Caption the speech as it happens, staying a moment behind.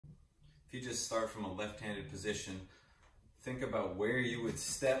if you just start from a left-handed position, think about where you would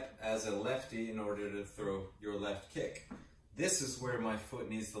step as a lefty in order to throw your left kick. This is where my foot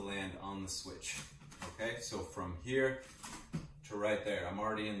needs to land on the switch. Okay, so from here to right there, I'm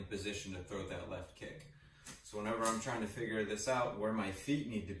already in the position to throw that left kick. So whenever I'm trying to figure this out, where my feet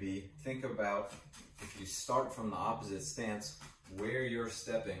need to be, think about, if you start from the opposite stance, where you're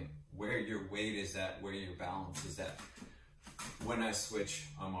stepping, where your weight is at, where your balance is at. When I switch,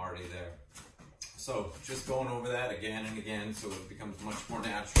 I'm already there. So just going over that again and again so it becomes much more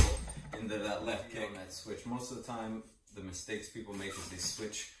natural into that left kick. That switch. Most of the time, the mistakes people make is they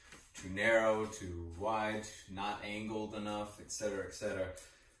switch too narrow, too wide, not angled enough, etc., etc.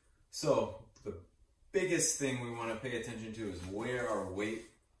 So the biggest thing we want to pay attention to is where our weight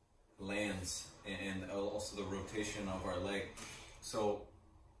lands and also the rotation of our leg. So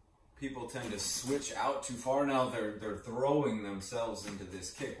people tend to switch out too far. Now they're throwing themselves into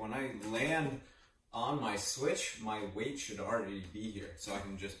this kick. When I land on my switch, my weight should already be here. So I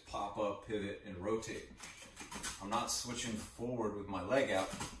can just pop up, pivot, and rotate. I'm not switching forward with my leg out.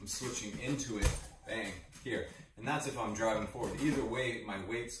 I'm switching into it, bang, here. And that's if I'm driving forward. Either way, my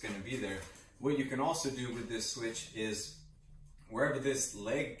weight's gonna be there. What you can also do with this switch is wherever this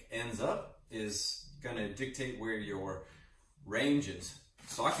leg ends up is gonna dictate where your range is.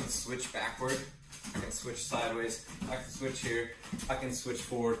 So I can switch backward, I can switch sideways, I can switch here, I can switch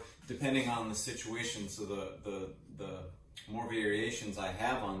forward, depending on the situation. So the more variations I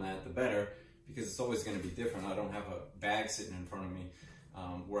have on that, the better, because it's always going to be different. I don't have a bag sitting in front of me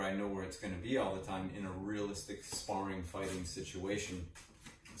where I know where it's going to be all the time in a realistic sparring fighting situation.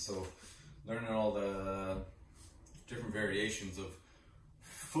 So learning all the different variations of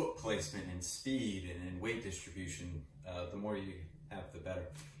foot placement and speed and weight distribution, the more you have, the better.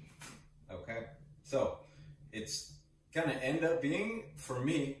 Okay, so it's gonna end up being, for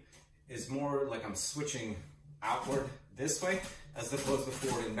me, is more like I'm switching outward this way as opposed to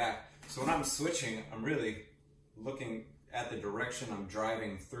forward and back. So when I'm switching, I'm really looking at the direction I'm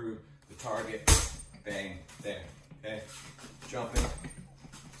driving through the target. Bang, there, okay? Jumping,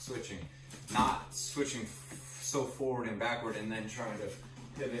 switching. Not switching so forward and backward and then trying to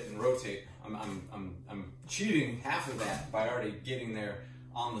pivot and rotate. I'm cheating half of that by already getting there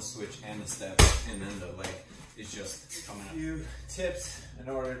on the switch and the step, and then the leg is just coming up. A few tips in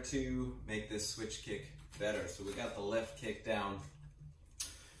order to make this switch kick better. So we got the left kick down.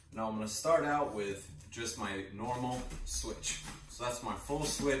 Now I'm going to start out with just my normal switch. So that's my full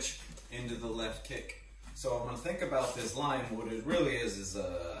switch into the left kick. So I'm going to think about this line. What it really is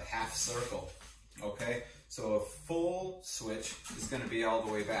a half circle. Okay? So a full switch is going to be all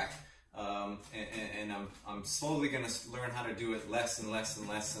the way back. And I'm slowly going to learn how to do it less and less and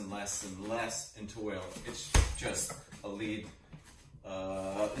less and less and less until it's just a lead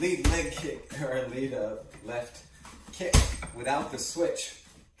leg kick or a lead left kick without the switch.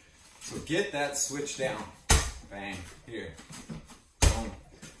 So get that switch down. Bang, here. Boom.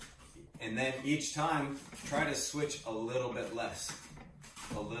 And then each time, try to switch a little bit less.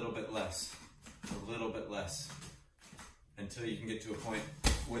 A little bit less. A little bit less. Until you can get to a point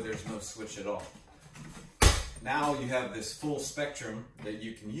where there's no switch at all. Now you have this full spectrum that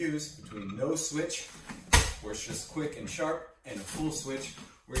you can use between no switch, where it's just quick and sharp, and a full switch,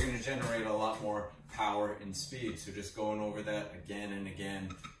 where you're going to generate a lot more power and speed. So just going over that again and again,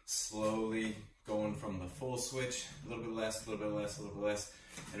 slowly going from the full switch, a little bit less, a little bit less, a little bit less,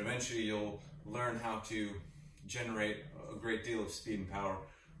 and eventually you'll learn how to generate a great deal of speed and power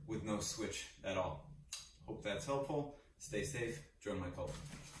with no switch at all. Hope that's helpful. Stay safe. Join my cult.